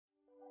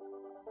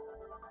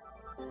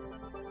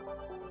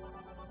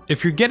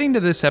If you're getting to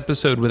this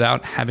episode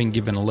without having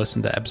given a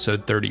listen to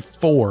episode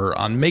 34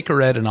 on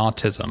MakerEd and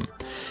autism,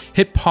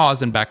 hit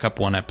pause and back up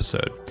one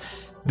episode.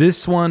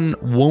 This one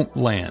won't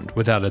land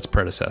without its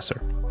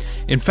predecessor.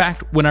 In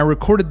fact, when I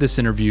recorded this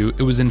interview,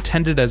 it was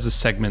intended as a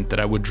segment that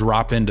I would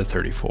drop into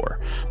 34,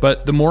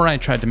 but the more I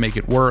tried to make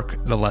it work,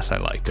 the less I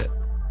liked it.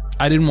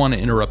 I didn't want to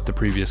interrupt the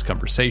previous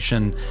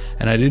conversation,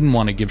 and I didn't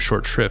want to give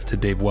short shrift to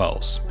Dave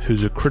Wells,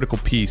 who's a critical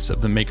piece of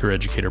the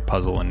maker-educator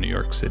puzzle in New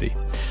York City.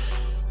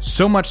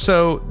 So much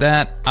so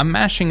that I'm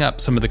mashing up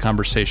some of the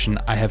conversation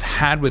I have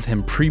had with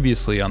him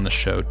previously on the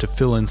show to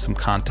fill in some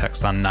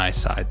context on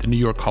NYSCI, the New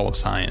York Hall of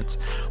Science,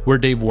 where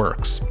Dave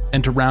works,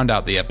 and to round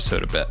out the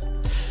episode a bit.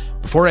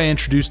 Before I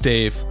introduce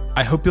Dave,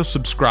 I hope you'll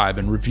subscribe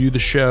and review the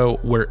show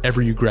wherever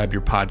you grab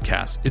your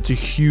podcast. It's a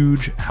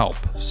huge help,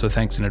 so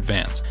thanks in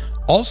advance.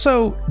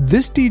 Also,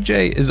 this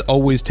DJ is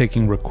always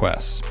taking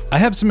requests. I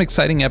have some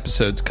exciting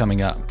episodes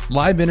coming up.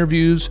 Live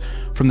interviews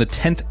from the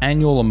 10th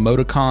annual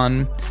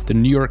Emoticon, the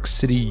New York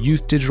City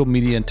Youth Digital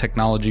Media and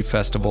Technology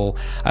Festival.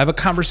 I have a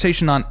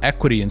conversation on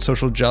equity and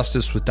social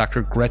justice with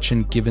Dr.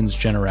 Gretchen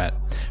Givens-Jenneret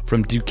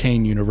from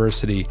Duquesne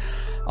University.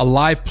 A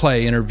live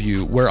play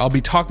interview where I'll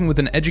be talking with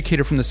an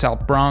educator from the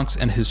South Bronx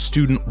and his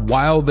student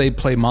while they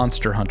play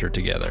Monster Hunter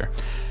together.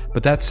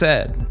 But that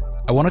said,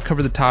 I want to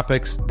cover the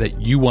topics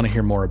that you want to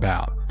hear more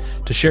about.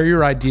 To share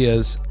your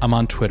ideas, I'm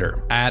on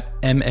Twitter,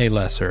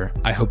 @MALesser.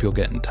 I hope you'll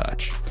get in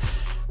touch.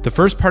 The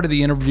first part of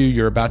the interview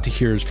you're about to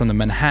hear is from the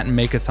Manhattan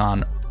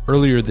Makeathon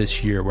earlier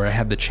this year, where I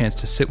had the chance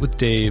to sit with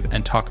Dave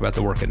and talk about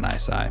the work at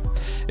NYSCI.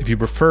 If you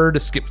prefer to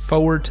skip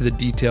forward to the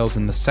details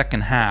in the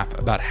second half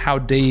about how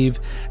Dave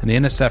and the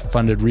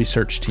NSF-funded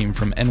research team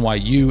from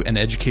NYU and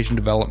Education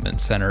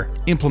Development Center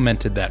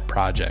implemented that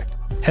project,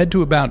 head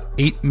to about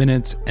 8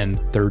 minutes and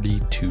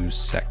 32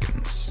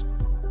 seconds.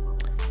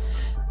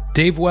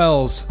 Dave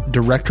Wells,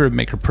 Director of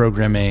Maker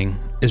Programming,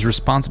 is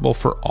responsible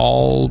for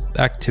all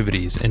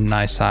activities in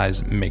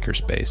NYSCI's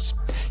Makerspace.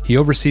 He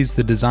oversees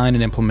the design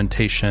and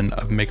implementation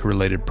of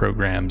maker-related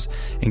programs,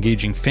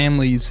 engaging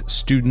families,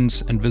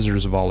 students, and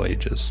visitors of all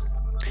ages.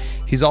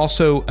 He's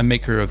also a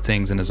maker of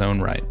things in his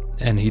own right,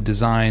 and he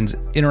designs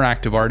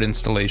interactive art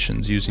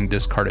installations using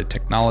discarded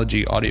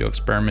technology, audio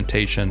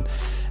experimentation,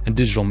 and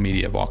digital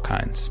media of all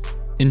kinds.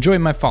 Enjoy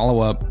my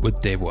follow-up with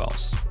Dave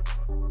Wells.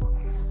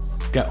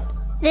 Go.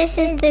 This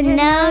is the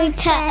no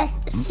such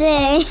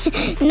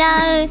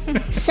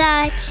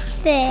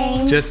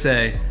thing. Just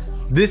say,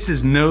 this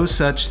is no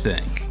such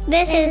thing.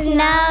 This is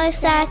no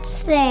such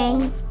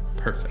thing.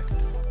 Perfect.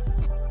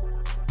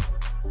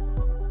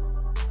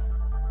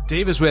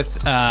 Dave is with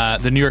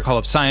the New York Hall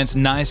of Science,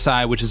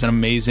 NYSCI, which is an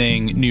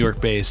amazing New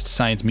York-based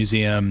science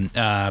museum,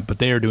 but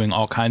they are doing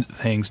all kinds of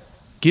things.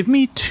 Give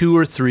me 2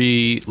 or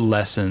 3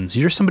 lessons.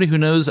 You're somebody who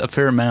knows a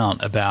fair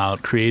amount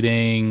about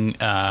creating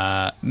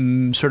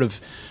sort of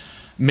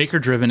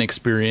maker-driven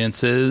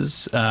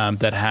experiences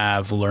that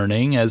have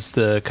learning as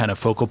the kind of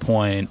focal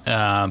point,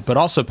 but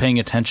also paying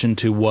attention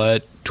to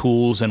what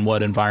tools and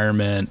what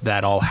environment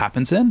that all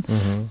happens in.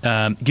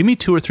 Mm-hmm. Give me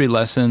 2 or 3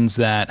 lessons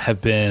that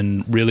have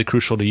been really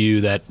crucial to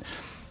you that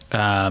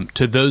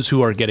to those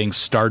who are getting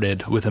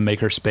started with a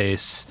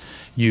makerspace,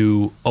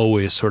 you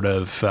always sort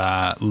of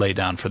lay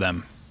down for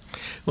them.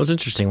 Well, it's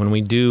interesting. When we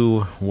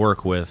do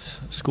work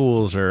with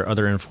schools or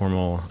other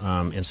informal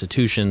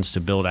institutions to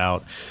build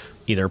out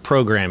either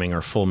programming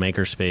or full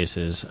maker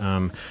spaces,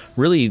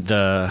 really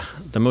the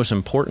most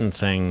important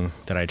thing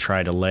that I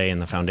try to lay in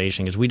the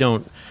foundation is we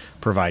don't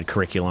provide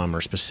curriculum or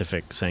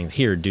specific saying,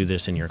 here, do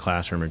this in your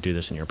classroom or do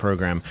this in your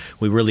program.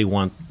 We really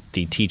want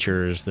the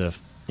teachers, the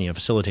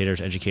facilitators,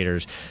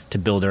 educators to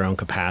build their own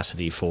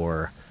capacity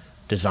for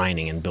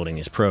designing and building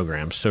these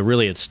programs. So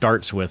really it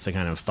starts with the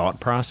kind of thought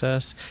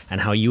process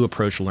and how you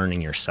approach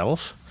learning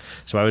yourself.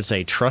 So I would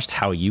say trust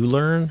how you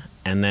learn,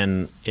 and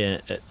then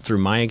through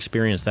my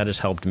experience, that has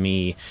helped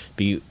me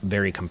be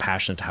very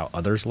compassionate to how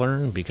others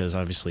learn, because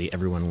obviously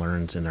everyone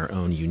learns in their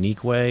own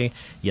unique way,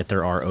 yet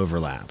there are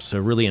overlaps. So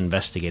really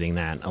investigating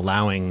that,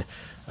 allowing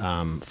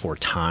for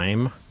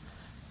time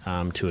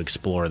to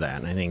explore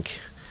that. And I think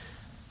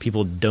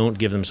people don't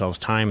give themselves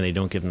time, and they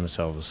don't give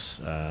themselves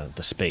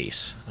the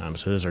space.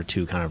 So those are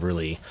 2 kind of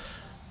really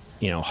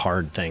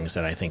hard things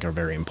that I think are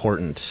very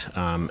important.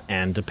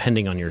 And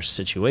depending on your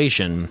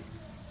situation,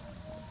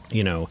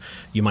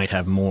 you might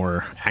have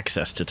more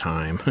access to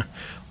time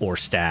or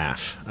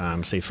staff.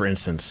 Say, for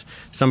instance,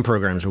 some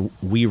programs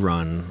we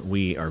run,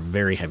 we are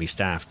very heavy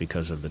staffed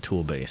because of the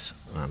tool-based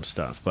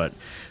stuff. But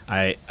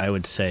I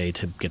would say,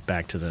 to get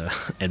back to the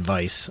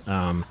advice,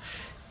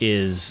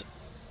 is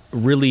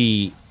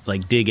really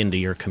dig into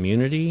your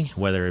community,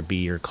 whether it be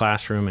your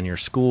classroom and your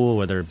school,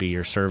 whether it be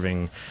you're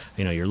serving,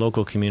 your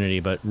local community,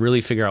 but really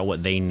figure out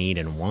what they need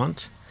and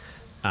want.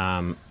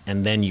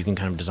 And then you can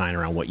kind of design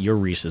around what your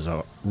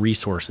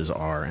resources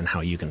are and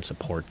how you can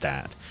support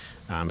that.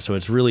 So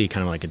it's really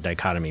kind of like a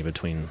dichotomy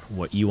between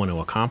what you want to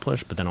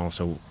accomplish, but then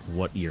also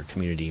what your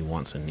community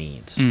wants and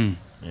needs.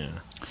 Yeah.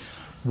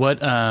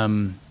 What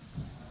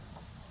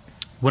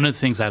one of the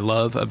things I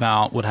love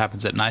about what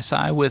happens at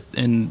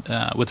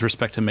NYSCI with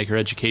respect to maker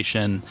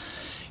education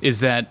is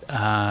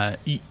that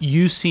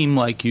you seem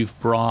like you've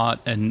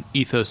brought an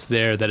ethos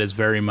there that is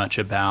very much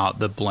about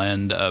the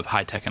blend of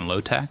high tech and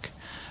low tech.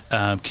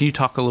 Can you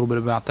talk a little bit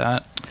about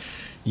that?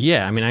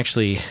 Yeah, I mean,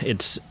 actually,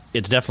 it's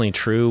definitely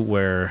true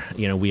where,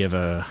 we have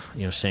a,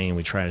 saying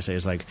we try to say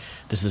is like,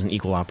 this is an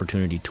equal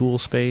opportunity tool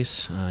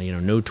space.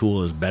 No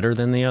tool is better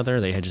than the other.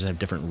 They just have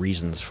different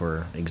reasons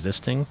for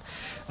existing.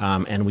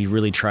 And we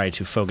really try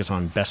to focus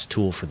on best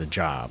tool for the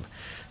job.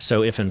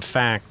 So if in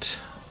fact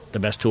the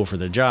best tool for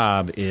the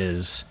job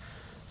is,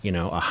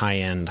 a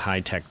high-end,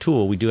 high-tech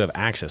tool, we do have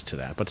access to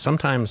that. But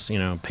sometimes,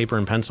 paper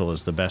and pencil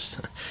is the best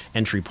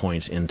entry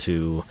point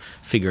into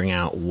figuring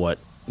out what,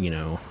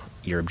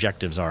 your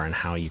objectives are and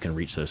how you can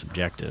reach those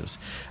objectives.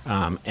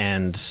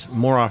 And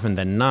more often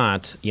than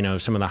not,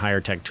 some of the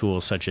higher tech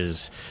tools such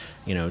as,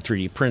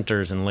 3D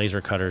printers and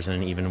laser cutters,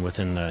 and even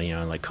within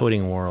the, like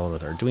coding world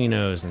with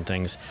Arduinos and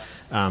things,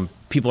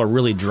 people are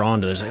really drawn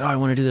to this, like, oh, I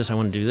want to do this, I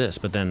want to do this.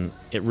 But then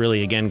it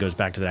really, again, goes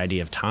back to the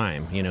idea of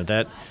time,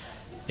 that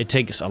it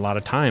takes a lot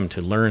of time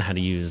to learn how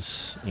to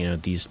use,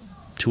 these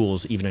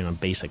tools even on a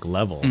basic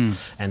level.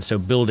 And so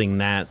building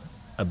that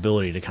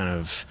ability to kind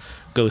of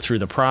go through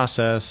the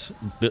process,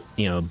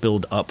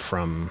 build up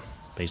from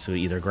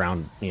basically either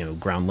ground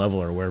level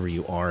or wherever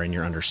you are in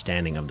your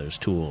understanding of those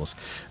tools.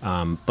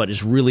 But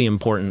it's really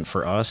important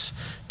for us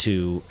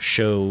to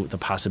show the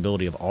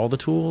possibility of all the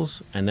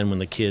tools. And then when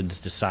the kids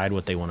decide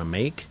what they want to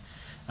make,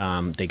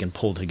 they can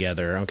pull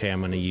together, okay,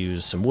 I'm going to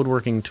use some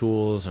woodworking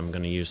tools, I'm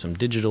going to use some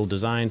digital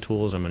design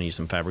tools, I'm going to use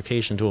some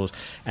fabrication tools.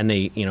 And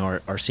they,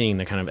 are seeing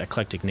the kind of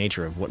eclectic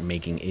nature of what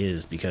making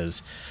is,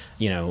 because,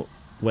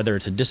 whether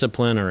it's a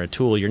discipline or a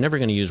tool, you're never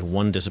going to use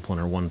one discipline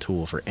or one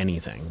tool for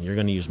anything. You're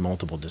going to use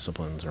multiple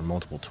disciplines or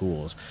multiple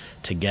tools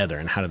together,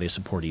 and how do they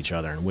support each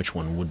other, and which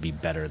one would be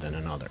better than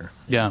another.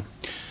 Yeah.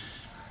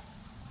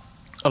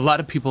 A lot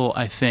of people,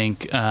 I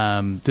think,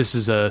 this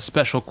is a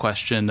special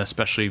question,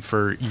 especially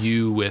for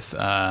you with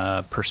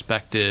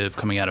perspective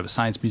coming out of a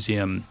science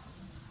museum.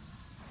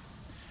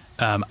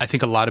 I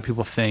think a lot of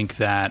people think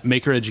that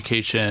maker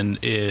education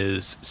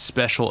is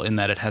special in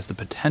that it has the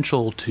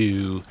potential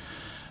to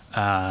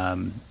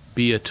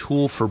be a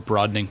tool for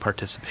broadening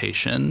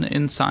participation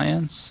in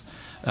science.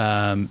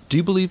 Do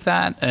you believe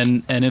that?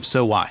 And if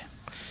so, why?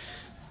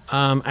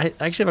 I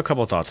actually have a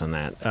couple of thoughts on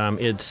that.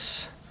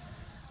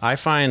 I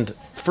find,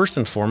 first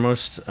and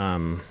foremost,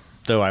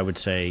 though I would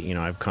say,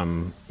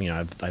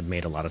 I've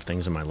made a lot of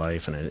things in my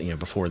life, and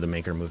before the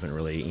maker movement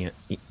really,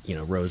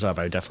 rose up,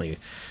 I definitely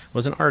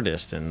was an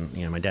artist, and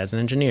my dad's an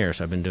engineer,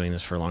 so I've been doing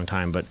this for a long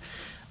time. But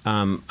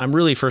I'm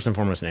really first and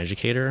foremost an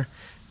educator,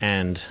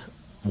 and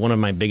one of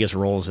my biggest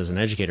roles as an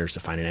educator is to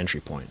find an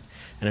entry point.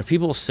 And if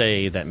people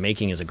say that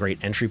making is a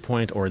great entry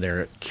point, or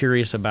they're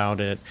curious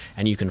about it,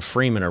 and you can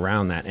frame it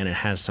around that, and it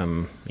has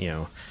some,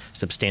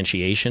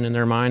 substantiation in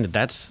their mind,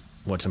 that's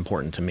what's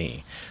important to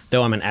me.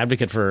 Though I'm an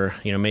advocate for,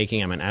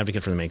 making, I'm an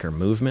advocate for the maker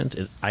movement.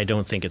 I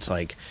don't think it's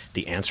like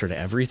the answer to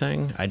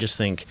everything. I just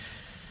think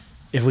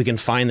if we can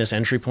find this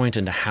entry point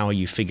into how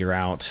you figure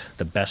out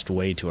the best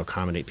way to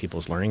accommodate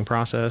people's learning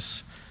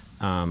process,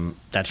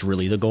 that's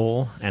really the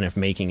goal. And if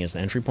making is the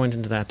entry point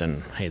into that,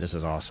 then hey, this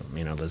is awesome.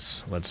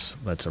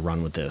 Let's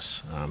run with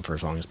this for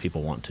as long as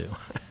people want to.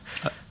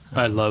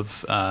 I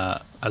love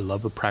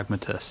a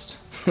pragmatist.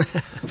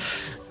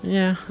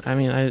 Yeah, I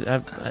mean,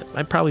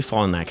 I'd probably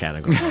fall in that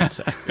category. I'd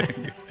say.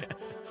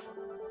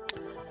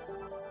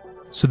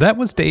 So that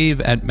was Dave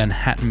at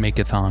Manhattan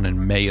Makeathon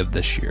in May of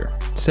this year,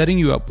 setting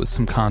you up with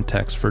some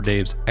context for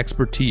Dave's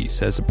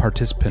expertise as a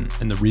participant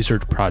in the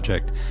research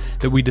project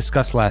that we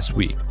discussed last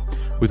week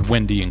with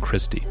Wendy and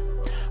Christy.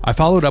 I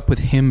followed up with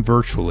him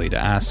virtually to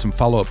ask some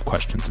follow-up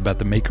questions about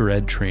the Maker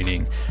Ed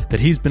training that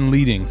he's been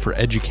leading for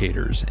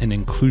educators in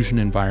inclusion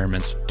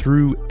environments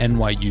through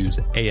NYU's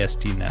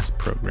ASD Nest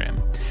program.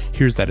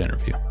 Here's that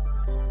interview.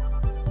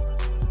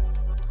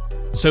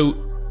 So,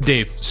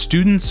 Dave,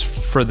 students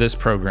for this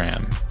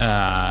program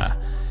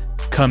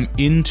come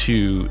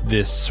into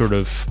this sort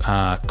of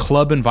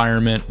club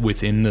environment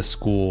within the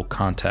school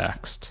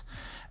context.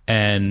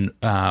 And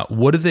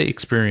what did they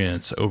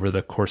experience over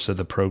the course of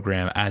the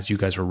program as you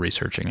guys were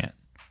researching it?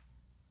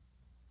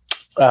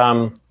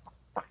 Well,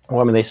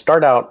 I mean, they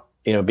start out,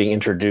 being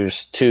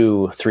introduced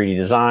to 3D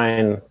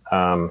design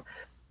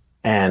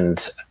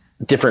and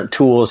different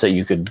tools that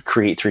you could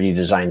create 3D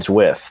designs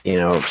with.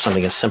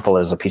 Something as simple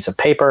as a piece of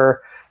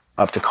paper,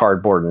 up to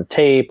cardboard and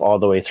tape, all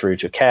the way through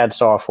to CAD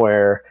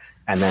software,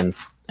 and then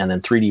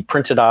 3D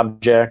printed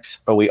objects.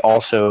 But we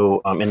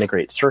also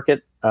integrate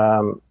circuit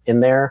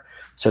in there.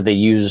 So they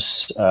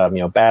use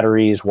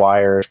batteries,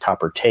 wires,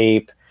 copper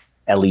tape,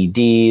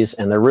 LEDs,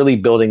 and they're really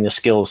building the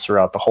skills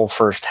throughout the whole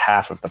first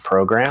half of the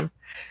program.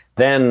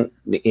 Then,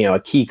 a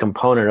key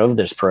component of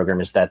this program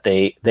is that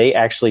they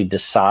actually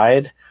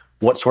decide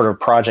what sort of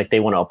project they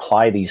want to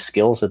apply these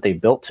skills that they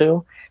built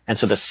to. And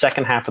so the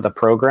second half of the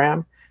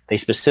program, they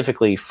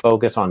specifically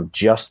focus on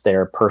just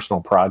their personal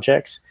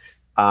projects.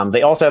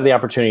 They also have the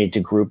opportunity to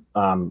group,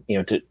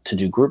 to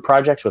do group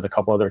projects with a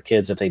couple other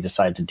kids if they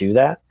decide to do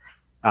that.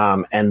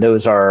 And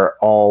those are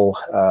all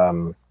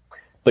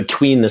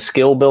between the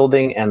skill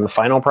building and the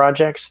final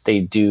projects, they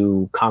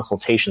do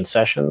consultation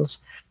sessions.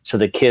 So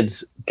the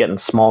kids get in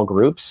small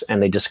groups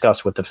and they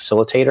discuss with the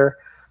facilitator,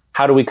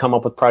 how do we come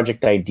up with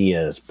project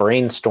ideas,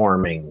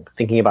 brainstorming,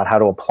 thinking about how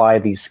to apply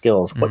these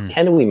skills? What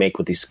can we make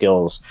with these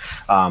skills?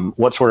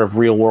 What sort of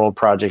real world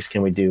projects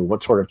can we do?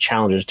 What sort of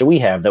challenges do we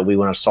have that we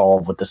want to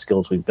solve with the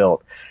skills we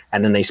built?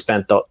 And then they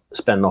spend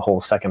the whole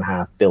second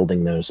half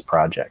building those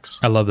projects.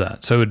 I love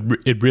that. So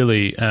it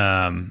really,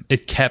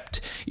 it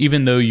kept,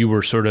 even though you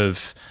were sort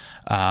of,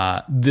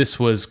 this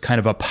was kind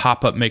of a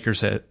pop-up maker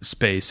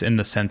space in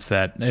the sense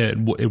that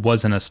it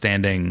wasn't a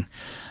standing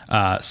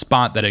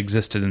spot that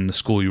existed in the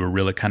school. You were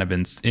really kind of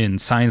in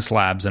science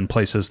labs and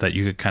places that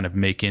you could kind of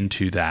make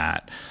into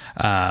that.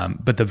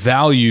 But the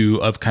value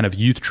of kind of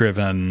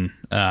youth-driven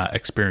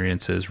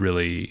experiences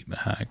really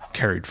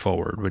carried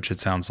forward, which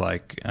it sounds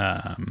like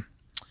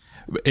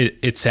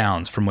it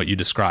sounds from what you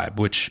describe,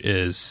 which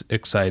is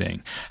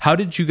exciting. How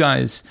did you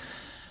guys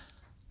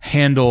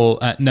handle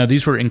now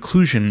these were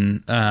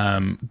inclusion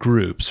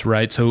groups,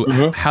 right?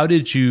 So how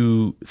did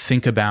you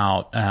think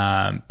about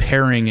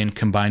pairing and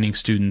combining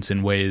students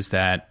in ways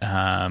that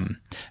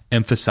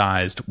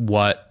emphasized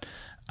what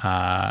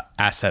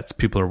assets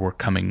people were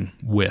coming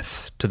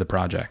with to the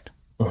project?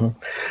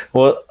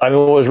 Well, I mean,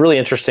 what was really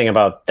interesting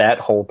about that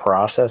whole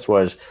process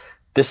was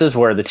this is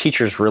where the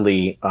teachers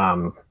really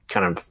kind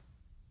of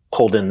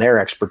pulled in their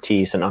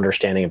expertise and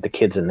understanding of the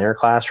kids in their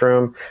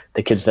classroom,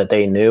 the kids that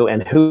they knew,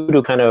 and who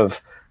to kind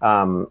of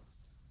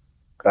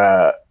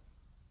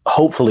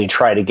hopefully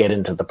try to get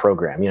into the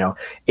program. You know,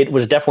 it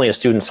was definitely a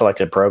student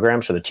selected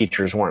program. So the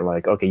teachers weren't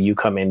like, okay, you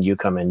come in, you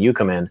come in, you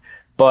come in,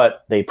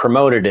 but they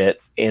promoted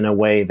it in a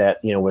way that,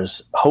 you know,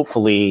 was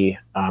hopefully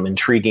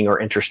intriguing or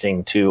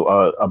interesting to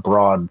a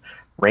broad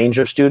range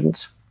of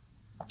students.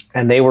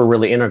 And they were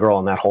really integral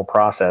in that whole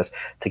process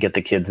to get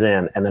the kids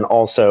in. And then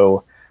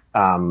also,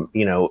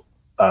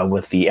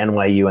 with the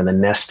NYU and the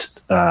NEST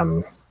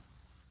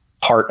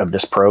part of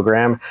this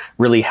program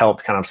really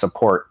helped kind of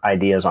support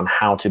ideas on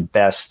how to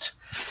best,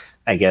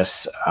 I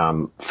guess,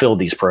 fill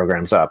these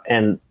programs up.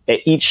 And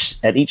at each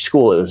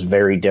school, it was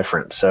very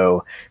different.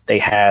 So they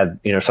had,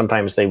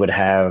 sometimes they would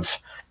have,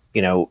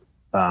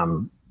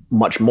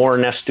 much more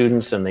NEST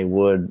students than they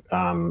would,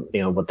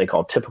 what they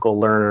call typical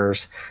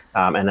learners.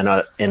 And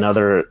then in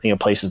other,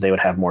 places they would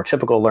have more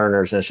typical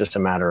learners. And it's just a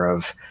matter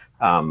of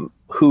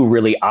who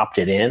really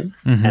opted in,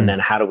 and then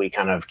how do we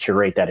kind of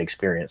curate that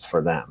experience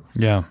for them?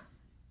 Yeah.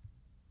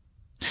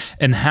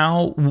 And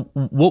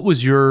what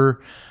was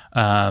your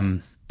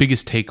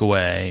biggest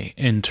takeaway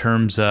in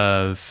terms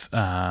of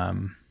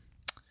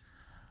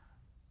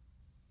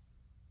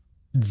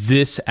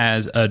this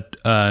as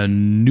a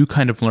new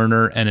kind of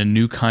learner and a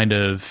new kind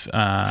of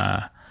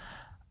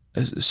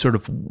sort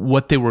of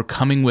what they were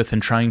coming with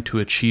and trying to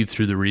achieve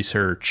through the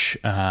research?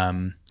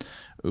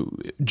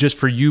 Just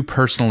for you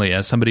personally,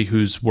 as somebody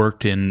who's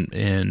worked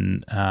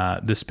in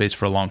this space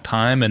for a long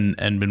time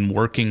and been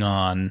working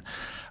on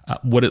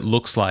what it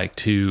looks like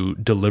to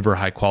deliver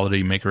high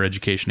quality maker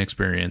education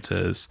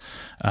experiences.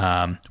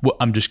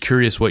 I'm just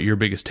curious what your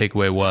biggest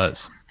takeaway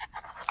was.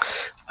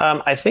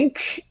 I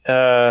think,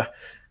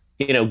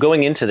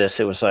 going into this,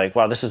 it was like,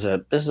 wow, this is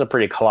a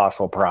pretty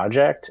colossal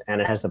project,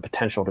 and it has the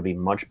potential to be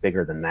much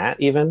bigger than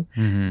that even.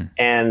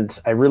 And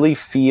I really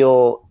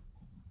feel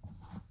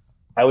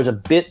I was a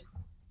bit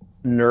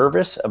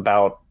nervous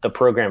about the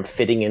program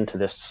fitting into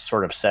this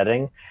sort of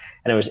setting.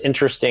 And it was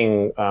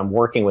interesting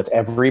working with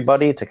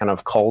everybody to kind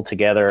of cull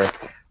together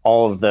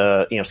all of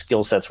the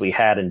skill sets we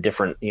had in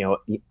different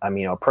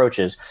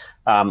approaches.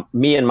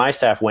 Me and my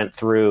staff went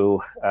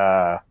through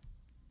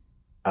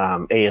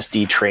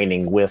ASD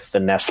training with the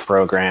NEST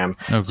program,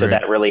 so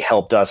that really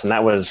helped us, and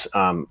that was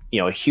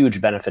a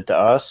huge benefit to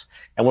us.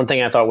 And one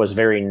thing I thought was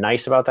very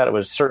nice about that, it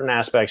was certain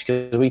aspects,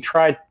 because we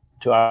tried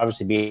to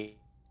obviously be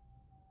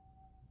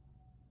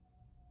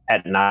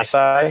at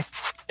NYSCI,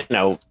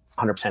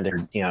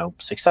 100%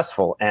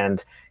 successful,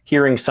 and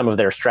hearing some of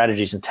their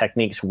strategies and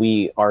techniques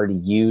we already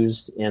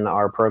used in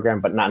our program,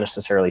 but not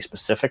necessarily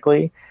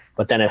specifically,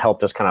 but then it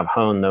helped us kind of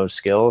hone those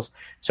skills.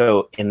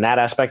 So in that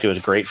aspect, it was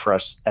great for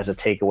us as a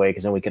takeaway,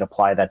 because then we could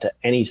apply that to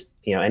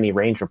any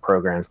range of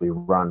programs we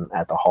run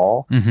at the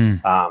Hall.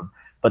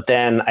 But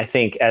then I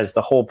think as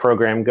the whole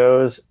program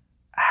goes,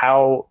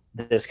 how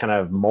this kind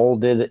of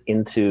molded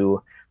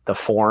into the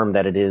form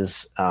that it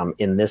is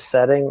in this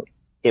setting,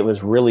 it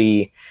was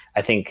really,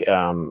 I think,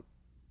 I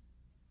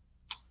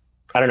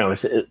don't know,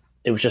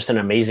 it was just an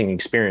amazing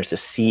experience to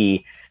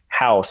see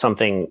how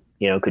something,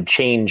 could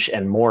change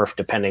and morph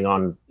depending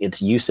on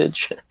its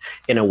usage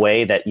in a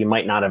way that you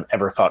might not have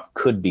ever thought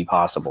could be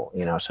possible,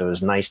 so it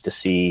was nice to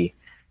see.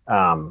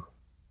 I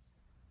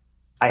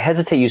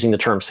hesitate using the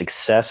term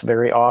success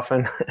very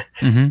often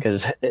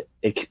because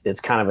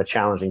it's kind of a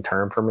challenging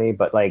term for me,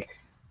 but like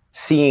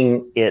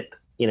seeing it,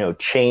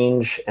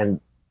 change and,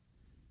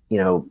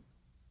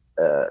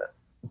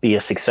 be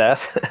a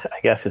success, I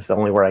guess is the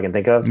only word I can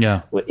think of.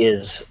 Yeah,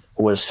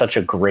 was such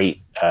a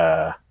great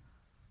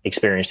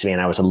experience to me,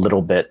 and I was a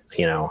little bit,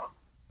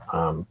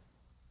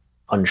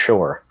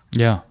 unsure.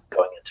 Yeah,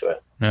 going into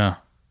it. Yeah.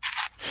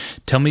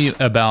 Tell me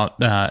about,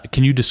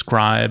 can you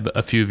describe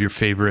a few of your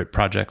favorite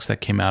projects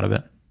that came out of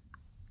it?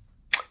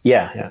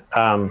 Yeah.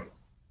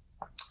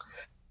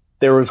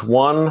 There was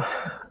one,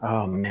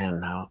 oh man,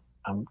 now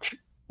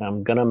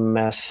I'm going to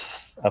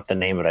mess up the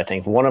name of it. I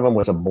think one of them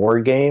was a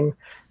board game.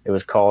 I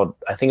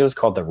think it was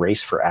called The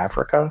Race for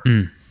Africa.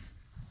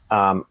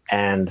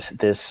 And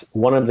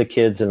one of the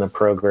kids in the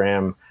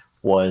program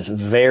was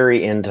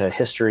very into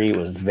history,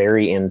 was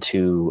very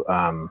into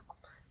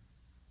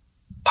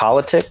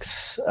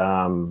politics,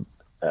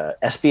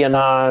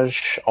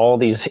 espionage, all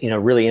these,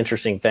 really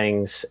interesting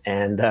things.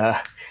 And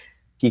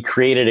he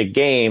created a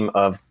game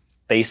of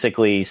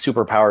basically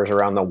superpowers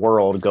around the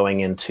world going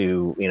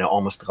into,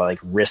 almost like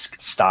Risk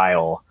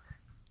style,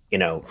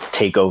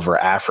 take over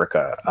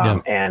Africa.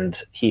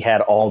 And he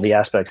had all the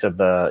aspects of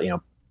the,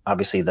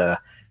 obviously the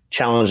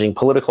challenging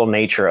political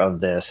nature of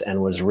this,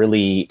 and was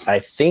really, I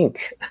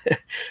think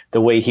the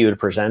way he would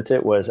present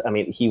it was,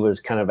 he was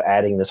kind of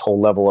adding this whole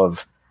level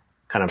of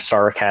kind of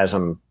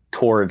sarcasm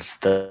towards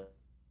the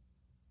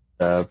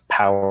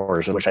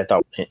powers, which I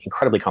thought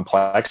incredibly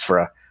complex for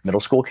a middle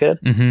school kid.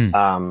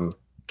 Mm-hmm.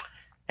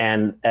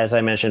 And as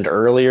I mentioned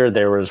earlier,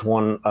 there was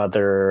one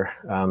other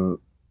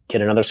kid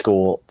in another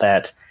school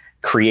that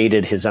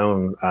created his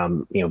own,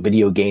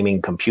 video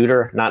gaming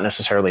computer, not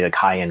necessarily like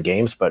high-end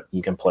games, but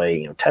you can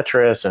play,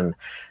 Tetris,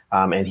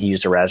 and he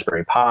used a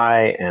Raspberry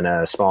Pi and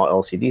a small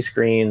LCD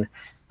screen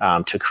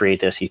to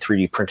create this. He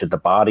 3D printed the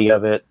body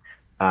of it.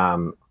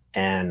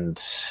 And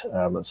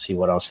let's see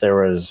what else there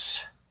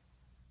was.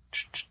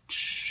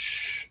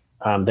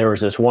 There was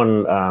this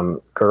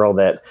one girl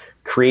that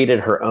created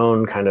her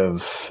own kind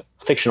of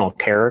fictional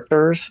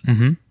characters.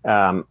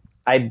 Mm-hmm.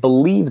 I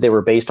believe they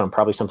were based on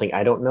probably something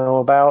I don't know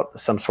about,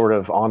 some sort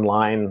of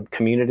online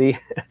community,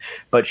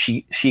 but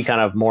she kind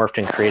of morphed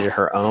and created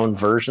her own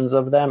versions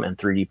of them and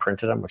 3D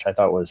printed them, which I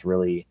thought was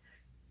really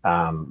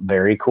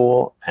very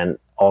cool. And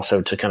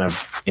also to kind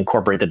of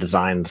incorporate the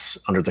designs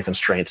under the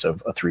constraints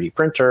of a 3D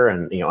printer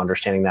and,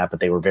 understanding that, but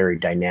they were very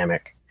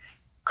dynamic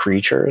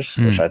creatures,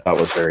 which I thought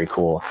was very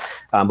cool.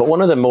 But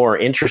one of the more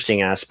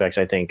interesting aspects,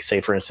 I think, say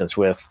for instance,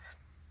 with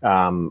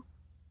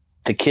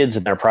the kids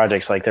in their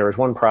projects, like there was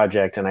one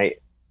project, and I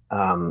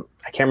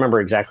can't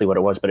remember exactly what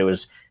it was, but it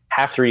was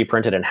half 3D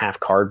printed and half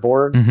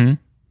cardboard. Mm-hmm.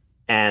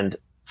 And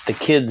the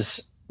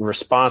kids'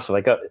 response,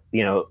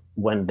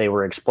 when they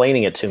were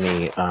explaining it to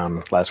me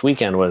last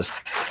weekend, was,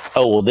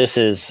 "Oh, well, this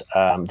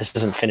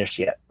isn't finished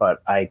yet,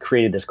 but I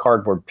created this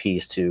cardboard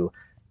piece to,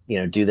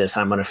 do this.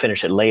 I'm going to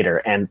finish it later."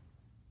 And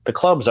the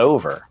club's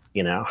over,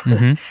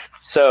 Mm-hmm.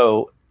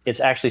 So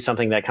it's actually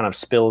something that kind of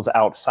spills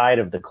outside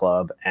of the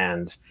club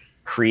and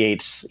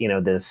creates,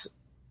 this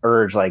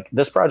urge, like,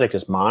 this project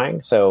is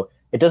mine. So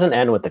it doesn't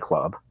end with the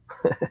club.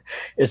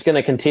 It's going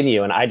to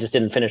continue. And I just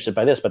didn't finish it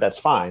by this, but that's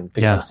fine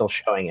because I'm still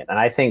showing it. And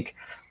I think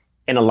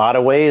in a lot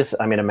of ways,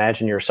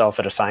 imagine yourself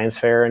at a science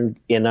fair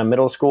in a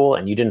middle school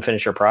and you didn't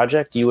finish your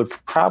project, you would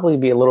probably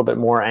be a little bit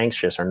more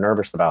anxious or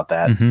nervous about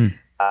that.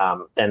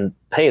 Mm-hmm. And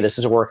hey, this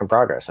is a work in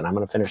progress and I'm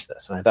going to finish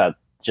this. And I thought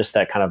just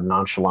that kind of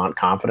nonchalant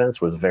confidence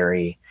was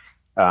very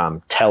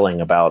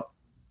telling about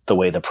the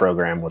way the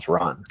program was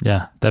run.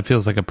 Yeah, that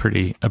feels like a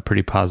pretty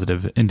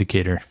positive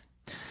indicator.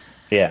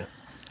 Yeah.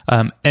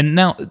 And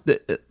now,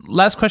 the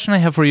last question I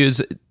have for you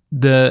is,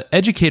 the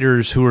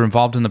educators who were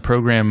involved in the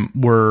program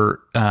were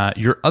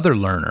your other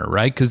learner,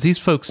 right? Because these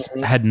folks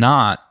had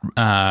not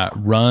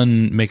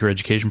run Maker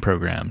Education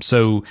programs.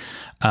 So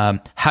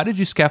how did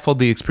you scaffold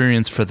the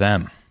experience for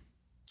them?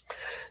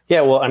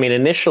 Yeah, well,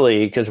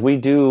 initially, because we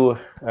do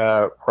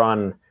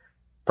run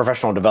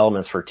professional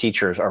developments for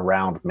teachers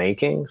around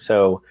making.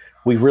 So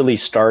we really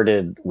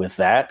started with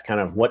that kind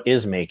of, what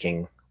is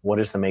making? What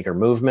is the maker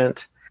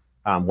movement?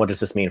 What does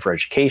this mean for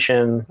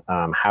education?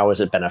 How is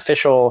it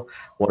beneficial?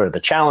 What are the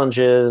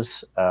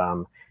challenges?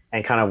 And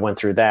kind of went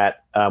through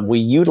that. We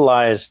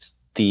utilized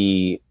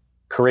the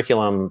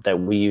curriculum that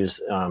we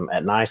use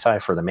at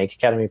NYSCI for the Make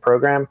Academy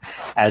program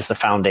as the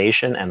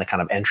foundation and the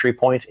kind of entry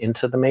point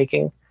into the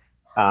making.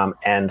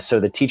 And so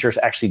the teachers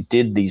actually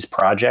did these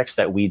projects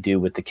that we do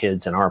with the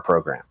kids in our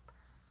program.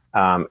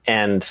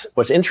 And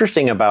what's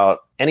interesting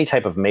about any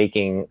type of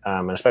making,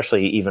 and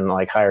especially even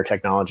like higher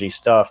technology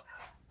stuff,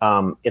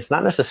 it's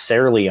not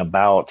necessarily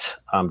about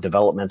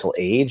developmental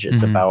age.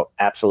 It's about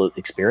absolute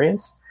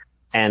experience.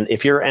 And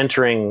if you're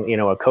entering,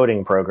 a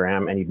coding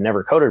program and you've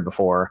never coded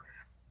before,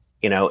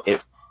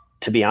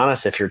 to be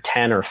honest, if you're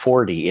 10 or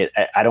 40,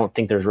 I don't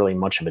think there's really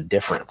much of a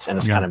difference. And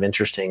it's kind of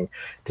interesting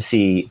to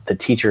see the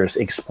teachers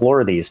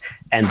explore these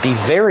and be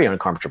very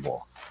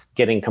uncomfortable,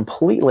 getting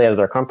completely out of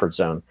their comfort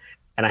zone.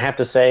 And I have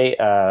to say,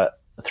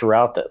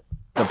 throughout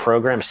the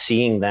program,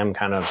 seeing them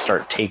kind of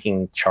start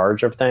taking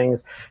charge of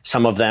things,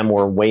 some of them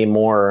were way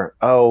more,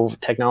 oh,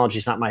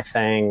 technology's not my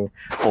thing,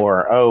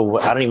 or, oh,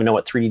 I don't even know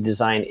what 3D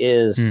design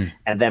is,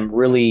 and them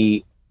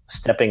really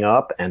stepping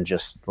up and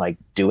just like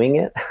doing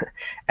it.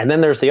 And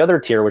then there's the other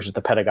tier, which is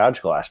the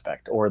pedagogical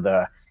aspect, or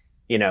the,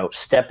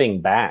 stepping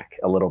back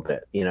a little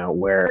bit,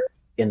 where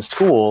in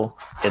school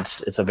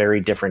it's a very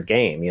different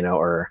game,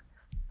 or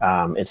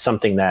it's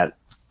something that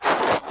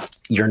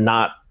you're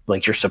not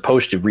like you're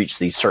supposed to reach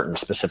these certain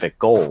specific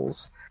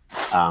goals.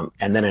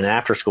 And then in an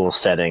after school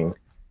setting,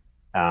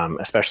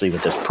 especially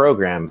with this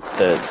program,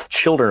 the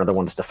children are the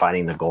ones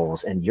defining the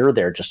goals, and you're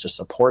there just to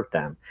support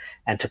them.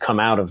 And to come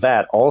out of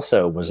that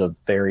also was a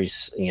very,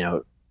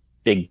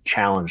 big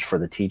challenge for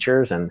the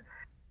teachers. And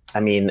I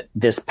mean,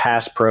 this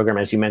past program,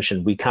 as you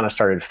mentioned, we kind of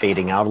started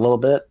fading out a little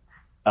bit.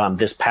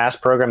 This past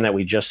program that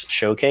we just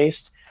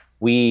showcased,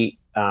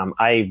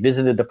 I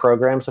visited the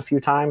programs a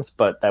few times,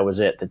 but that was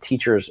it. The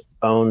teachers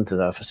owned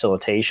the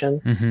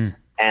facilitation,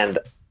 and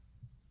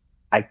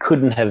I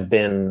couldn't have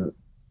been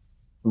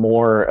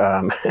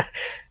more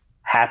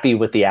happy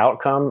with the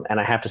outcome. And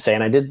I have to say,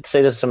 and I did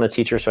say this to some of the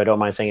teachers, so I don't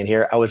mind saying it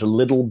here, I was a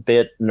little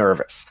bit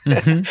nervous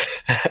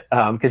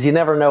because you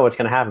never know what's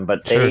going to happen.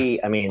 But I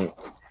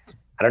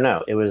don't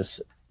know. It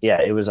was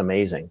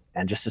amazing.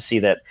 And just to see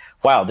that,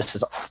 wow, this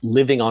is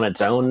living on its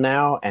own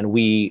now, and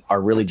we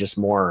are really just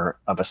more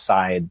of a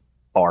side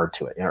bar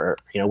to it.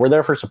 We're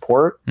there for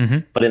support,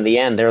 but in the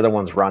end, they're the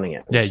ones running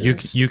it. Yeah,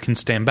 you can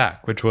stand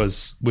back, which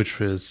was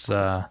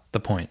the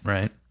point,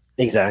 right?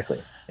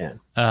 Exactly. Yeah.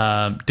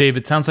 Dave,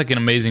 it sounds like an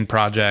amazing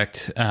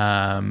project.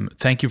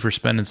 Thank you for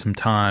spending some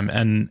time,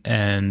 and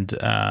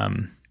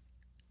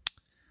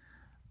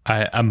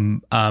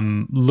I'm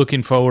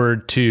looking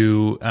forward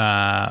to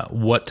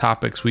what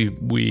topics we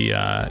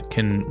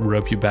can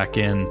rope you back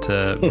in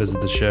to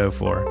visit the show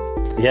for.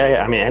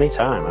 Yeah. I mean,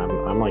 anytime.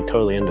 I'm like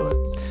totally into it.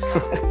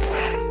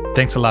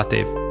 Thanks a lot,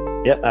 Dave.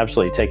 Yep,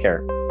 absolutely. Take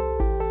care.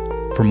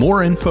 For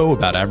more info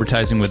about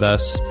advertising with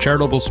us,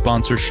 charitable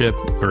sponsorship,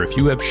 or if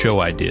you have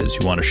show ideas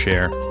you want to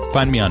share,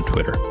 find me on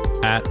Twitter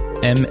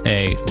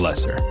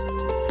 @MALesser.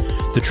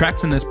 The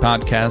tracks in this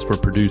podcast were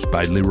produced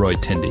by Leroy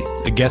Tindy,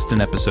 a guest in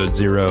episode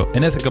 0,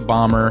 an Ithaca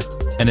bomber,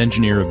 an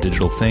engineer of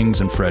digital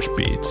things and fresh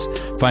beats.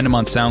 Find him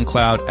on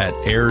SoundCloud at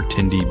Air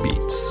Tindy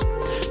Beats.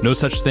 No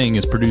Such Thing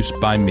is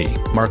produced by me,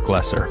 Mark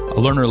Lesser, a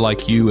learner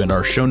like you, and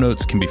our show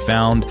notes can be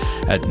found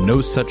at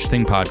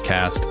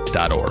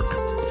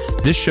nosuchthingpodcast.org.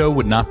 This show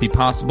would not be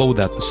possible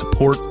without the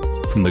support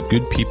from the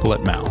good people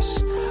at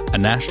Mouse, a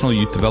national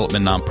youth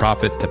development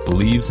nonprofit that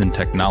believes in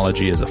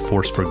technology as a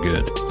force for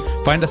good.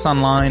 Find us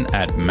online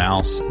at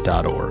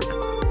mouse.org.